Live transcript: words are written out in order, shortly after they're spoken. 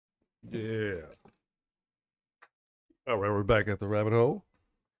Yeah. All right, we're back at the rabbit hole.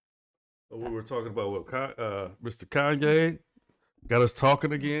 We were talking about what Mr. Kanye got us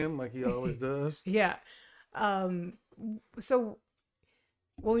talking again, like he always does. Yeah. Um, so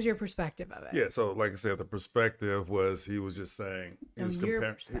what was your perspective of it? Yeah. So, like I said, the perspective was he was just saying he No, was your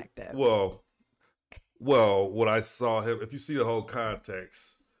comparing. perspective. Well, what I saw him. If you see the whole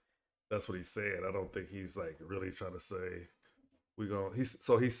context, that's what he said. I don't think he's like really trying to say we going.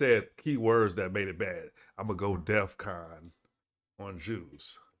 He said key words that made it bad. I'm gonna go DEF CON on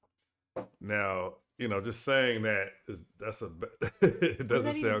Jews. Now, just saying that it What does doesn't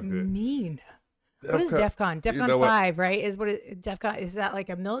that sound good. even mean? What is DEF DEF CON? DEF You CON know what? 5, right? Is what DEF CON is that like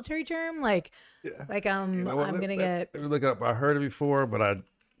a military term? Yeah. Like You know what? I'm gonna get. Let me look up. I heard it before, but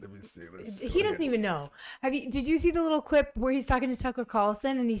let me see. Let's go He doesn't ahead. even know. Did you see the little clip where he's talking to Tucker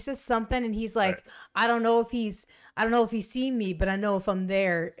Carlson and he says something and he's like, Right. I don't know if he's seen me, but I know if I'm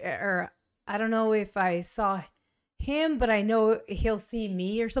there, or I don't know if I saw him, but I know he'll see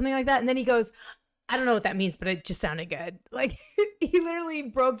me or something like that. And then he goes, I don't know what that means, but it just sounded good. Like he literally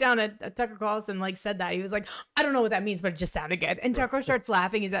broke down a Tucker Carlson, like said that. He was like, I don't know what that means, but it just sounded good. And Tucker starts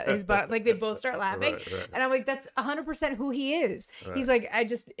laughing. He's at his butt. Like they both start laughing. Right. And I'm like, that's 100% who he is. Right. He's like,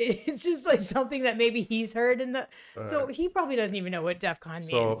 it's just like something that maybe he's heard in the, so Right. he probably doesn't even know what DEF CON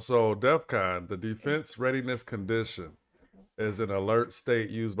means. So DEF CON, the Defense Readiness Condition, is an alert state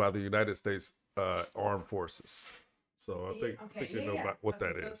used by the United States Armed Forces. So I think you know about what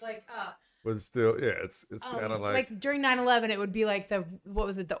that so is. it's like, But it's still, yeah, it's kind of like during 9/11, it would be like what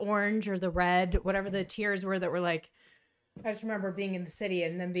was it, the orange or the red, whatever the tiers were that were like, I just remember being in the city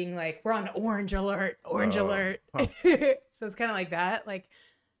and then being like, we're on orange alert. Huh. So it's kind of like that, like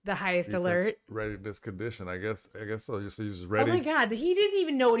the highest Defense alert. readiness condition. I guess so. Just he's Oh ready. my God. He didn't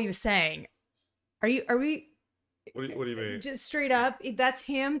even know what he was saying. Are we What do you mean? just straight up? That's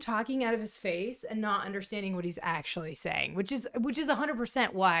him talking out of his face and not understanding what he's actually saying, which is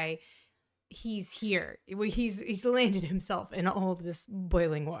 100% why he's here. He's landed himself in all of this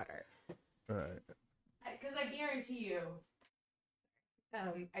boiling water. Right. Because I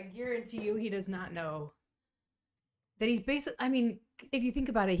guarantee you, he does not know that he's basically. I mean, if you think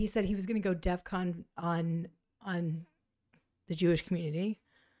about it, he said he was going to go DEF CON on the Jewish community,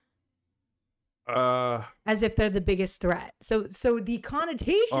 as if they're the biggest threat. So the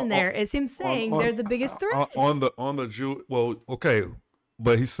connotation there is him saying they're the biggest threat on the Jew. Well, okay,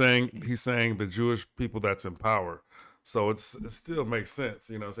 but he's saying the Jewish people that's in power. So it still makes sense,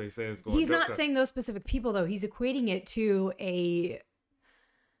 you know. So he's saying it's going. He's not saying those specific people though. He's equating it to a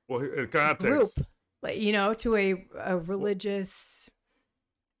in context. group, like to a religious.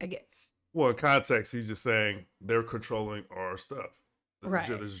 Again. Well, in context, he's just saying they're controlling our stuff. Right.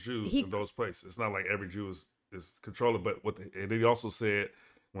 There's Jews in those places. It's not like every Jew is controlling, but and he also said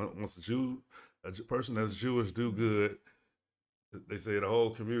once a person that's Jewish do good, they say the whole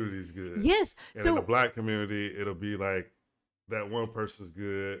community is good. Yes. And in the black community, it'll be like that one person's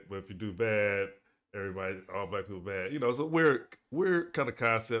good, but if you do bad, all black people bad. So weird kind of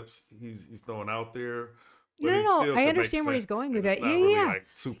concepts he's throwing out there. No, I understand where he's going with that. Yeah, really yeah. Like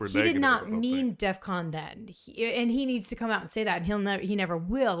super he negative, did not mean DEF CON then, and he needs to come out and say that, and he never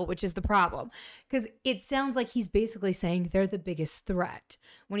will, which is the problem, because it sounds like he's basically saying they're the biggest threat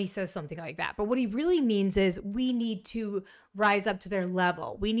when he says something like that. But what he really means is we need to rise up to their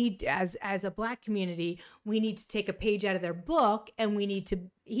level. We need, as a black community, we need to take a page out of their book, and we need to.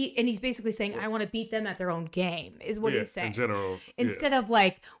 He's basically saying, I want to beat them at their own game, is what he's saying. In general. Instead of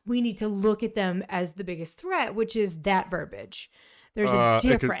like, we need to look at them as the biggest threat, which is that verbiage. There's a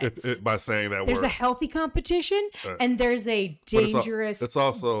difference. By saying that there's word. a healthy competition, and there's a dangerous, it's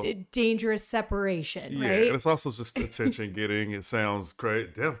also dangerous separation, yeah, right? and it's also just attention getting. It sounds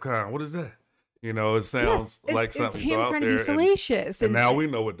great. DEF CON, what is that? It sounds like something it's him out trying there. to be salacious. And now we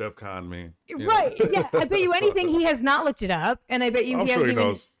know what DEF CON means. Right. Yeah. I bet you anything he has not looked it up. And I bet you I'm he sure hasn't he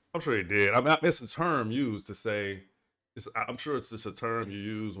knows. I'm sure he did. I mean, it's a term used to say, I'm sure it's just a term you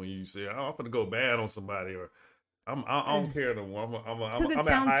use when you say, I'm going to go bad on somebody, or I don't care no more. Because it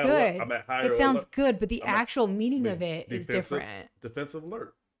sounds good. It sounds good, but the actual meaning of it is different. Defensive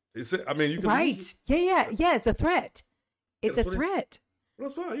alert. I mean, you can right. use it. Yeah. It's a threat. It's a threat.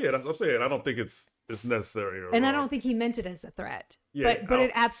 That's fine. Yeah, that's what I'm saying. I don't think it's necessary. And I don't think he meant it as a threat. Yeah, but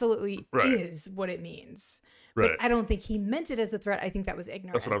it absolutely is what it means. Right. But I don't think he meant it as a threat. I think that was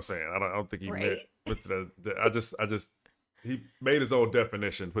ignorance. That's what I'm saying. I don't think he meant it. I just he made his own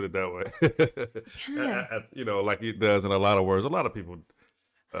definition. Put it that way. Yeah. Like he does in a lot of words. A lot of people.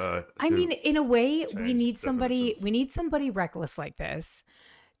 I mean, in a way, we need somebody. We need somebody reckless like this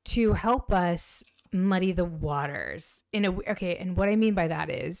to help us muddy the waters in a okay. And what I mean by that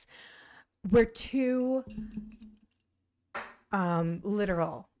is we're too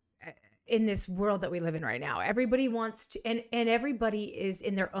literal in this world that we live in right now. Everybody wants to, and everybody is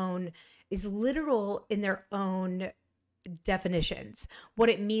literal in their own definitions. What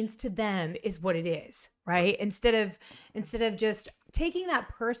it means to them is what it is, right? Instead of just taking that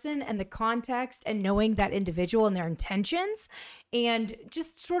person and the context and knowing that individual and their intentions and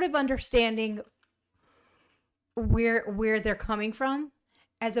just sort of understanding where they're coming from,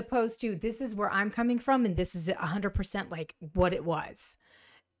 as opposed to this is where I'm coming from and this is 100% like what it was.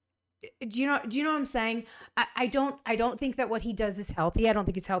 Do you know what I'm saying? I don't think that what he does is healthy. I don't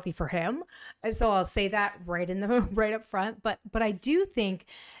think it's healthy for him. And so I'll say that right up front. But I do think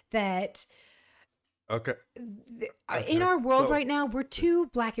that in our world right now, we're too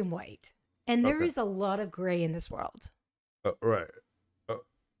black and white. And there is a lot of gray in this world. Right.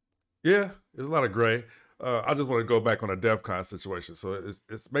 Yeah, there's a lot of gray. I just want to go back on the DEF CON situation. So it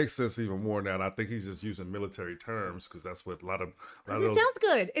makes sense even more now. And I think he's just using military terms because that's what a lot of it sounds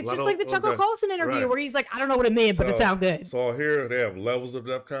good. It's just like the Tucker Carlson interview where he's like, I don't know what it means, but it sounds good. So here they have levels of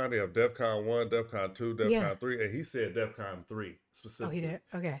DEF CON. They have DEF CON 1, DEF CON 2, DEF CON 3. And he said DEF CON 3 specifically. Oh, he did?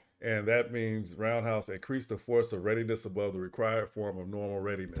 Okay. And that means Roundhouse increased the force of readiness above the required form of normal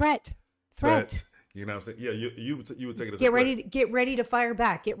readiness. Threat. You know what I'm saying? Yeah, you would take it as get ready to fire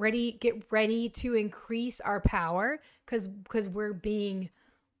back. Get ready to increase our power because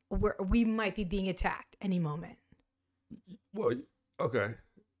we might be being attacked any moment. Well, okay.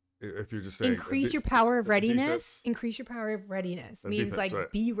 If you're just saying increase your power of readiness, means like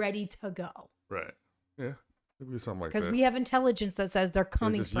be ready to go. Right. Yeah. Maybe something like that. Because we have intelligence that says they're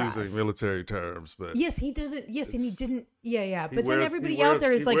coming for us. Just using military terms, but yes, he doesn't. Yes, and he didn't. Yeah. But then everybody out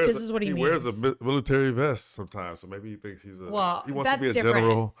there is like, this is what he means. He wears a military vest sometimes, so maybe he thinks he's he wants to be a different.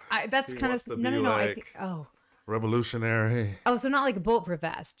 General. That's kind of no. I think revolutionary. Oh, so not like a bulletproof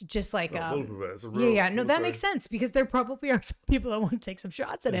vest, just like bulletproof vest. No, that makes sense because there probably are some people that want to take some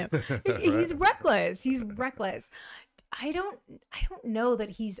shots at him. He's reckless. I don't know that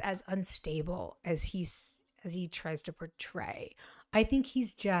he's as unstable as he tries to portray. I think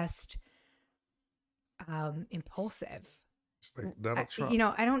he's just impulsive. Like Donald Trump.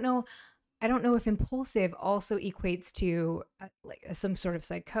 I don't know if impulsive also equates to like some sort of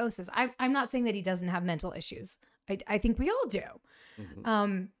psychosis. I'm not saying that he doesn't have mental issues. I think we all do.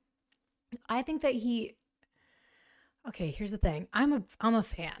 Mm-hmm. I think that okay, here's the thing. I'm a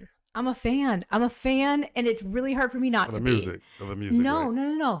fan. I'm a fan, and it's really hard for me not to be. Of the music.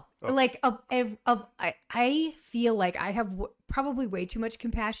 No. Oh. Like I feel like I have probably way too much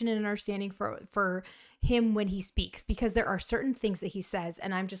compassion and understanding for him when he speaks, because there are certain things that he says,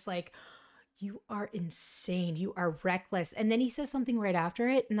 and I'm just like, you are insane, you are reckless, and then he says something right after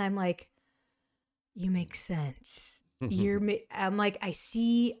it, and I'm like, you make sense. I'm like, I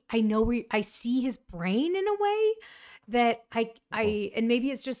see his brain in a way that I and maybe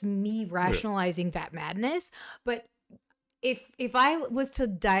it's just me rationalizing that madness, but if I was to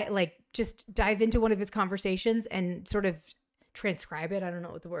just dive into one of his conversations and sort of transcribe it, I don't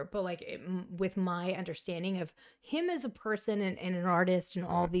know what the word, but like with my understanding of him as a person and an artist and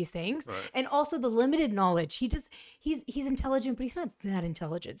all of these things, and also the limited knowledge he's intelligent, but he's not that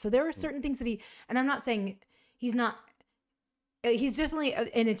intelligent. So there are certain things that and I'm not saying he's definitely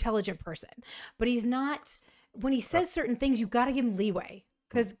an intelligent person, but he's not. When he says certain things, you got to give him leeway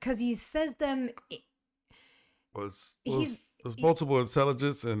because he says them. There's multiple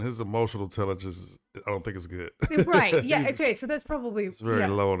intelligence, and his emotional intelligence, I don't think is good. Right. Yeah. Okay. So that's probably it's very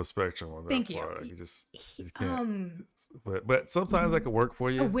low on the spectrum on that Thank part. You. You can't. But sometimes that can work for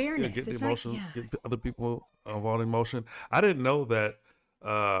you. Awareness. Get the emotion. Get other people involved in emotion. I didn't know that.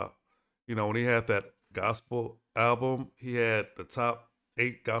 When he had that gospel album, he had the top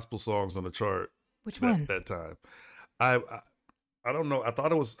 8 gospel songs on the chart. Which one? That time. I don't know. I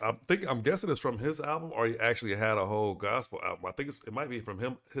thought it was. I'm guessing it's from his album, or he actually had a whole gospel album. I think it might be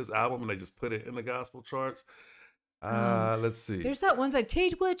from his album, and they just put it in the gospel charts. Let's see. There's that one like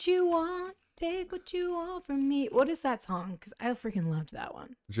 "Take What You Want from Me." What is that song? Because I freaking loved that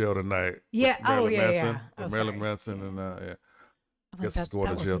one. Jail Tonight. Yeah. Marilyn Manson, and I guess it's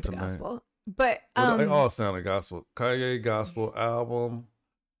going to jail tonight. Gospel. But they all sound like gospel. Kanye gospel album.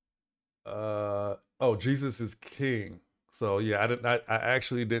 Jesus is King. So yeah, I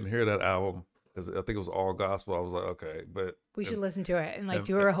actually didn't hear that album because I think it was all gospel. I was like, okay, but we should listen to it and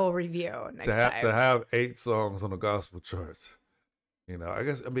do a whole review next time. To have 8 songs on the gospel charts, You know, I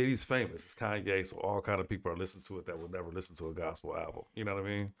guess, I mean, he's famous. It's Kanye, so all kind of people are listening to it that would never listen to a gospel album. You know what I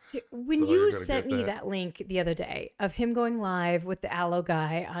mean? When So you're you gonna sent get me that link the other day of him going live with the Aloe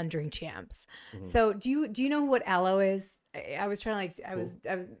guy on Drink Champs. Mhm. So do you know what Aloe is? I was trying to I was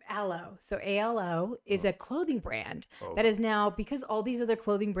Aloe. So ALO is a clothing brand that is now, because all these other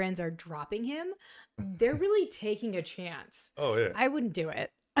clothing brands are dropping him, they're really taking a chance. Oh, yeah. I wouldn't do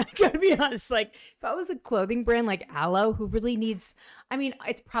it. I gotta be honest. Like, if I was a clothing brand like Aloe, who really needs, I mean,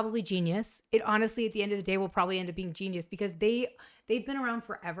 it's probably genius. It honestly, at the end of the day, will probably end up being genius because they've been around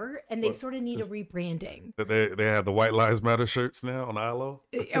forever and they sort of need a rebranding. They have the White Lives Matter shirts now on ILO.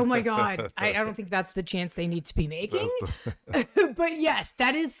 Oh my God. I don't think that's the chance they need to be making. But yes,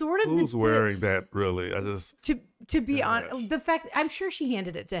 that is sort of who's wearing that, really? I just to be honest, the fact, I'm sure she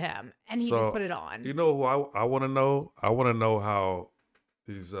handed it to him and he just put it on. You know who I want to know? I want to know how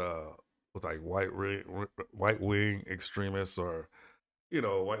these with like white wing extremists, or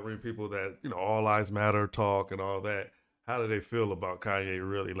white wing people that all lives matter talk and all that. How do they feel about Kanye?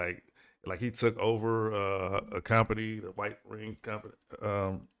 Really, like he took over a company, the right wing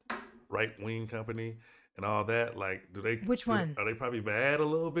company, and all that. Like, do they? Which one? Are they probably mad a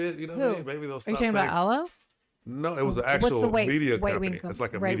little bit? You know what I mean? Maybe they'll stop. Are you talking about Aloe? No, it was an actual media company. It's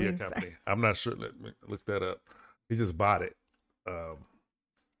like a media company. I'm not sure. Let me look that up. He just bought it.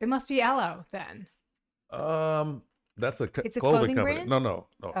 It must be Aloe then. That's it's a clothing brand? company.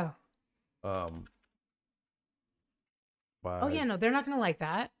 No. Oh. Oh yeah, no, they're not gonna like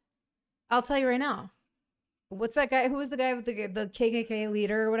that. I'll tell you right now. What's that guy? Who was the guy with the KKK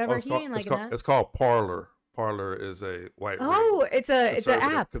leader or whatever? He ain't liking that. It's called Parler. Parler is a white. It's an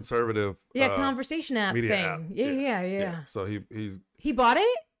app. Conservative. Conversation app thing. App. Yeah. So he bought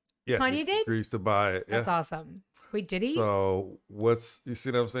it. Yeah, Kanye did. Agrees to buy it. That's awesome. Wait, did he? So you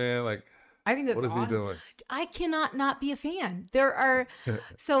see what I'm saying? Like, I think that's what is awesome. he doing? I cannot not be a fan. There are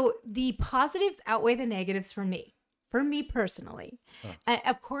so the positives outweigh the negatives for me. For me personally,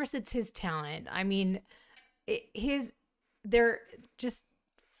 of course, it's his talent. I mean, they're just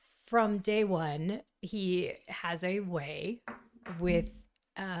from day one. He has a way with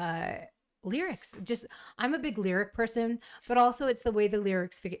lyrics. I'm a big lyric person, but also it's the way the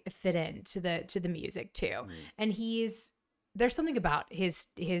lyrics fit in to the music too. And there's something about his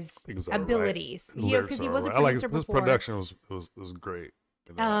abilities. Because he was a producer before. His production was great.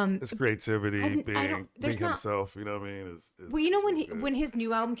 His creativity, being himself, you know what I mean? When his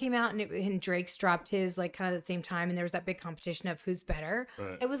new album came out and Drake's dropped his like kind of at the same time, and there was that big competition of who's better,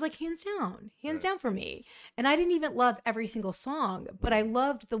 it was like hands down for me. And I didn't even love every single song, but I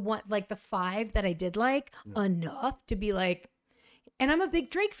loved the one, like the 5 that I did like enough to be like, and I'm a big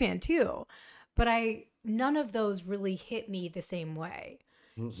Drake fan too, but none of those really hit me the same way.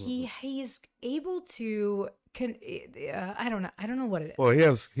 He's able to. I don't know what it is. Well,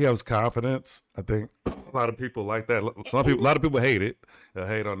 he has confidence. I think a lot of people like that. A lot of people hate it.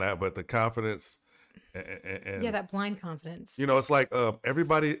 Hate on that, but the confidence and that blind confidence. It's like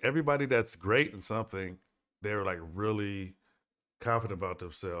everybody that's great in something, they're like really confident about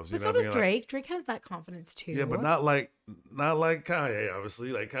themselves. But so does Drake. Drake has that confidence too. Yeah, but not like Kanye.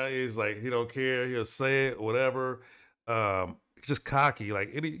 Obviously, like Kanye's like he don't care. He'll say it, whatever. Just cocky. Like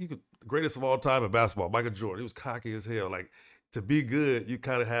greatest of all time in basketball, Michael Jordan. He was cocky as hell. Like, to be good, you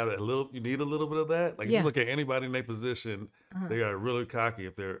kind of have you need a little bit of that. Like, if you look at anybody in their position, they are really cocky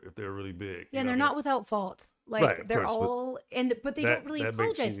if they're really big. Yeah, and they're not without fault. Like, they're all, but they don't really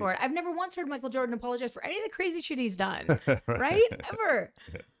apologize for it. I've never once heard Michael Jordan apologize for any of the crazy shit he's done. Right? Ever.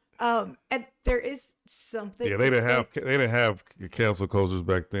 And there is something. Yeah, they didn't have cancel cultures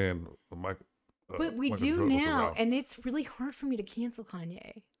back then. But we do now, and it's really hard for me to cancel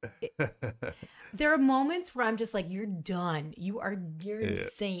Kanye. There are moments where I'm just like, "You're done. You're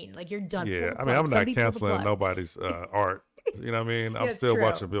insane. Like, you're done." Yeah, I mean, I'm not canceling nobody's art. You know what I mean? I'm still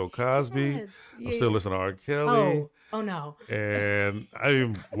watching Bill Cosby. Yes. I'm still listening to R. Kelly. Oh no! And I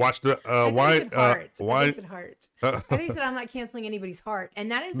even watched the Wine. I think you said I'm not canceling anybody's heart, and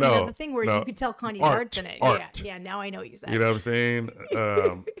that is another thing where you could tell Kanye's heart's in it. Yeah. Now I know what you said. You know what I'm saying?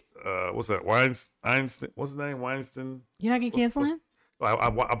 What's that? Weinstein? What's his name? Weinstein. You're not gonna cancel him?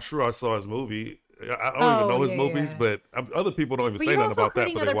 I'm sure I saw his movie. I don't even know his movies, but other people don't even say nothing about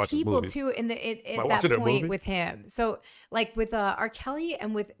that. But they watch his movies. Too at that point with him. So like with R. Kelly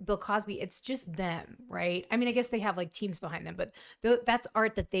and with Bill Cosby, it's just them, right? I mean, I guess they have like teams behind them, but that's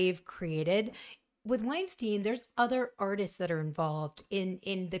art that they've created. With Weinstein, there's other artists that are involved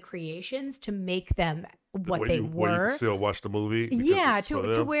in the creations to make them what Where they where you can were. still watch the movie. Because Yeah, it's for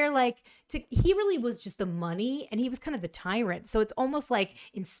to them. where like he really was just the money, and he was kind of the tyrant. So it's almost like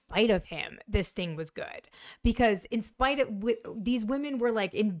in spite of him, this thing was good, because in spite of these women were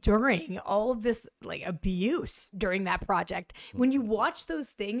like enduring all of this like abuse during that project. When you watch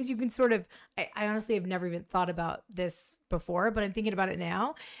those things, you can sort of I honestly have never even thought about this before, but I'm thinking about it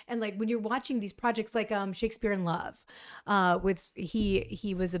now. And like when you're watching these projects like Shakespeare in Love, with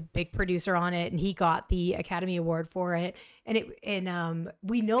he was a big producer on it, and he got the Academy Award for it. And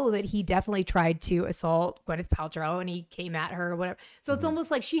we know that he definitely tried to assault Gwyneth Paltrow, and he came at her or whatever. So it's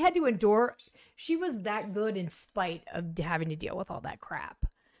almost like she had to endure. She was that good in spite of having to deal with all that crap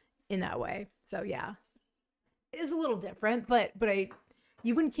in that way. So yeah, it is a little different, but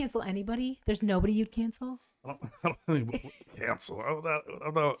you wouldn't cancel anybody. There's nobody you'd cancel. I don't even cancel.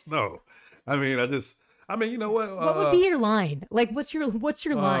 I'm not, no. I mean, you know what? What would be your line? Like, what's your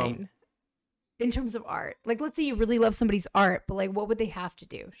line in terms of art? Like, let's say you really love somebody's art, but like, what would they have to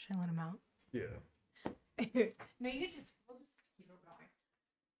do? Should I let them out? Yeah. No, we'll just keep it going.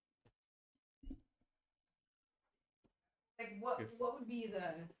 Like, what would be the?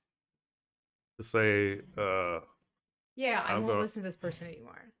 To say, Yeah, I I'm won't gonna- listen to this person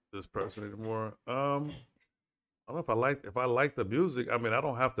anymore. this person anymore. I don't know if I like the music. I mean, I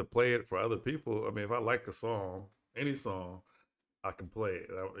don't have to play it for other people. I mean, if I like a song, any song, I can play it.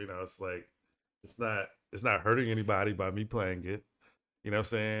 You know, it's like it's not hurting anybody by me playing it. You know what I'm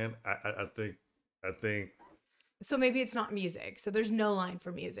saying? I think So maybe it's not music. So there's no line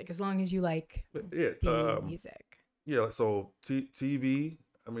for music as long as you like yeah, the music. yeah. So TV.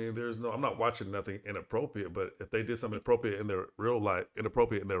 I mean, I'm not watching nothing inappropriate, but if they did something inappropriate in their real life,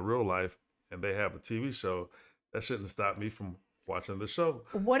 and they have a TV show, that shouldn't stop me from watching the show.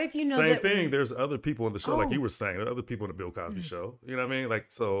 What if you know Same that thing. There's other people in the show, like Oh. you were saying. There are other people in the Bill Cosby show. You know what I mean? Like,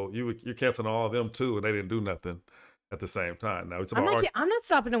 so you're canceling all of them too, and they didn't do nothing at the same time. Now it's about I'm not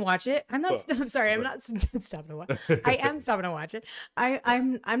stopping to watch it. I'm not. Well, I'm sorry. I'm not stopping to watch. I am stopping to watch it.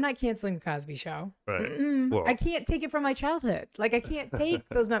 I'm not canceling the Cosby Show. Right. Mm-mm. Well- I can't take it from my childhood. Like I can't take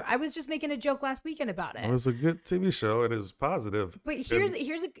those. I was just making a joke last weekend about it. It was a good TV show, and it was positive. But here's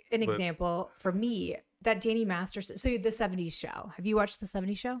And- an example for me that Danny Masterson. So the '70s show. Have you watched the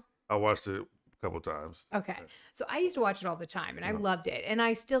 '70s show? I watched it a couple times. Okay. So I used to watch it all the time, and I loved it. And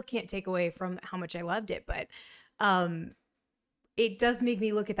I still can't take away from how much I loved it, but it does make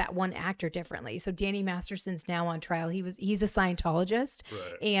me look at that one actor differently. So Danny Masterson's now on trial. He's a Scientologist,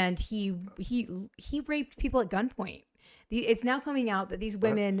 Right. and he raped people at gunpoint. It's now coming out that these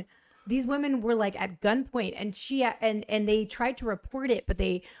women were like at gunpoint, and they tried to report it, but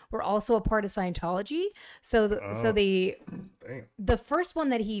they were also a part of Scientology. So Dang. the first one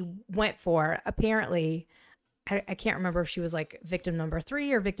that he went for, apparently, I can't remember if she was like victim number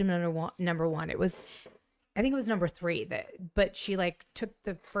 3 or victim number one. I think it was number 3 but she like took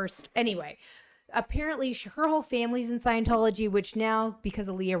the first anyway. Apparently, her whole family's in Scientology, which now, because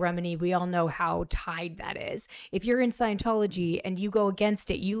of Leah Remini, we all know how tied that is. If you're in Scientology and you go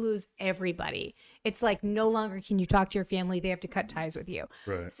against it, you lose everybody. It's like no longer can you talk to your family. They have to cut ties with you.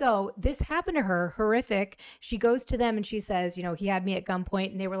 Right. So this happened to her, horrific. She goes to them and she says, he had me at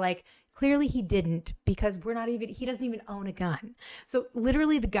gunpoint. And they were like, clearly he didn't, because he doesn't even own a gun. So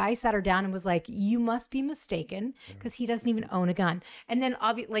literally the guy sat her down and was like, you must be mistaken, because he doesn't even own a gun. And then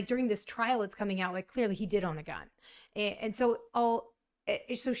like during this trial, it's coming out like clearly he did own a gun. And so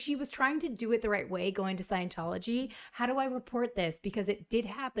so she was trying to do it the right way, going to Scientology. How do I report this? Because it did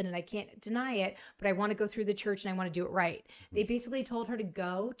happen and I can't deny it, but I want to go through the church and I want to do it right. They basically told her to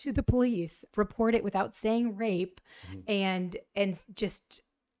go to the police, report it without saying rape, and just,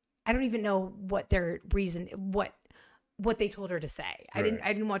 I don't even know what their reason, what they told her to say. I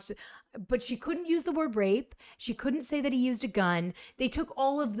didn't watch, but she couldn't use the word rape. She couldn't say that he used a gun. They took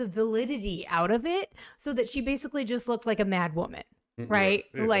all of the validity out of it so that she basically just looked like a mad woman. Right?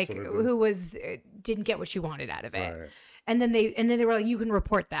 Yeah, like that's what it who didn't get what she wanted out of it. Right. And then they were like, you can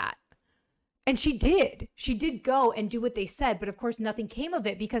report that. And she did go and do what they said. But of course, nothing came of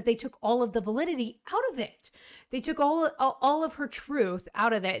it because they took all of the validity out of it. They took all of her truth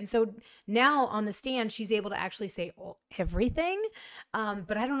out of it. And so now on the stand, she's able to actually say everything.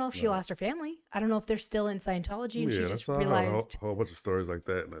 But I don't know if she lost her family. I don't know if they're still in Scientology and she just realized. A whole bunch of stories like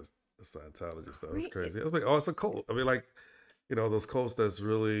that and the Scientology stuff. It's crazy. I was like, oh, it's a cult. I mean, like, those cults that's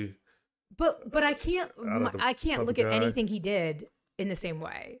really. But I can't look at guy. anything he did in the same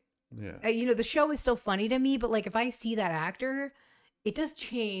way. Yeah. The show is still funny to me, but like if I see that actor, it does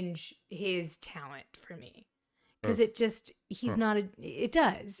change his talent for me, because it does.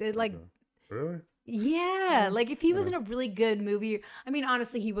 It like, Really? Yeah, like if he was in a really good movie, I mean,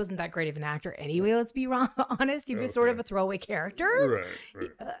 honestly, he wasn't that great of an actor anyway. Let's be honest. He was sort of a throwaway character.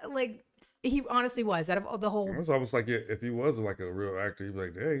 Right. Like he honestly was out of all the whole. It was almost like if he was like a real actor, he'd be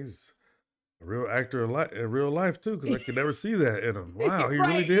like, "Yeah, he's a real actor in real life too," because I could never see that in him. Wow, he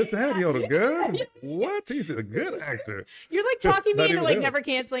really did that. He on a gun. What? He's a good actor. You're like talking me into like him. never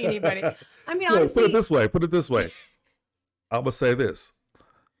canceling anybody. I mean, honestly, put it this way. I'm gonna say this.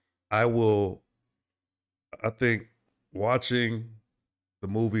 I think watching the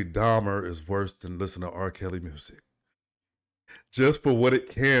movie Dahmer is worse than listening to R. Kelly music. Just for what it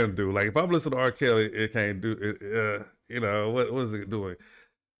can do. Like if I'm listening to R. Kelly, it can't do it. What is it doing?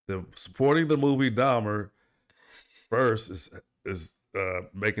 Supporting the movie Dahmer first is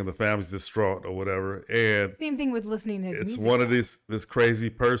making the families distraught or whatever. And same thing with listening to his it's music. one of this crazy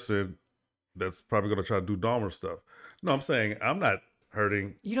person that's probably gonna try to do Dahmer stuff. No, I'm saying I'm not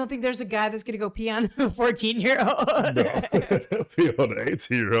hurting. You don't think there's a guy that's gonna go pee on a 14-year-old? No, pee on an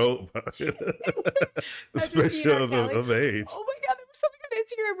 18-year-old, especially of age. Oh my God, there was something on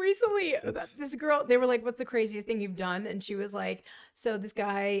Instagram recently about this girl. They were like, "What's the craziest thing you've done?" And she was like, "So this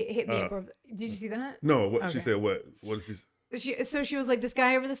guy hit me." Did you see that? No. What she said? What did she say? She was like, this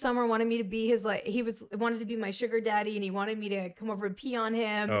guy over the summer wanted me to be his, like, wanted to be my sugar daddy, and he wanted me to come over and pee on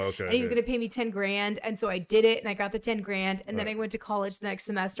him. Oh, okay. And he was going to pay me 10 grand. And so I did it, and I got the 10 grand. And then I went to college the next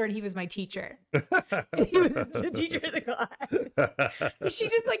semester, and he was my teacher. And he was the teacher of the class. She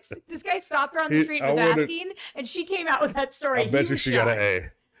just like, this guy stopped her on the street and was asking, and she came out with that story. I bet you she got an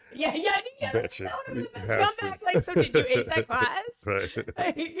A. Yeah. Bet you. That's comeback. Like, so did you ace that class? Right.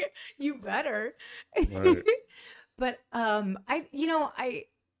 Like, you better. Right. But the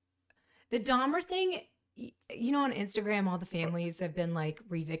Dahmer thing, on Instagram, all the families have been like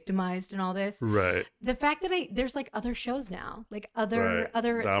re-victimized and all this. Right. The fact that there's like other shows now, like other,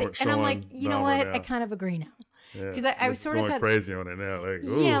 Dahmer and I'm like, you know what? now. I kind of agree now. Because I was sort of going crazy on it now. Like,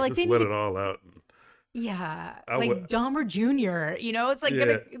 like just let it all out. Yeah, like Dahmer Jr. It's like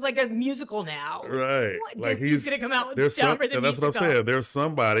like a musical now. Right, like he's gonna come out with Dahmer the musical. And that's what I'm saying. There's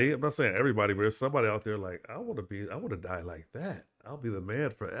somebody. I'm not saying everybody, but there's somebody out there like I want to die like that. I'll be the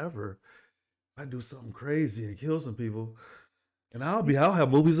man forever. I do something crazy and kill some people, and I'll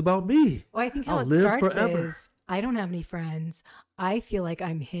have movies about me. Well, I think how it starts is I don't have any friends. I feel like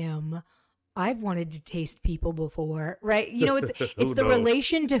I'm him. I've wanted to taste people before, right? It's the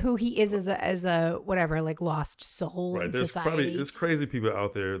relation to who he is as a whatever, like lost soul in society. There's crazy people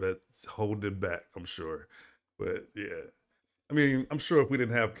out there that's holding it back, I'm sure. But yeah, I mean, I'm sure if we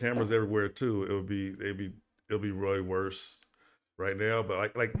didn't have cameras everywhere too, it'll be really worse right now.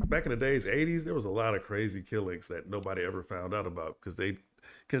 But like back in the days, 80s, there was a lot of crazy killings that nobody ever found out about because they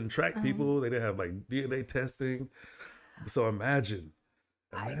couldn't track people. They didn't have like DNA testing. So imagine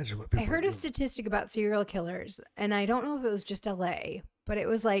what people I heard a statistic about serial killers, and I don't know if it was just LA, but it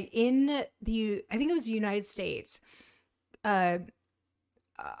was like I think it was the United States. Our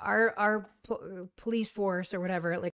police force or whatever, like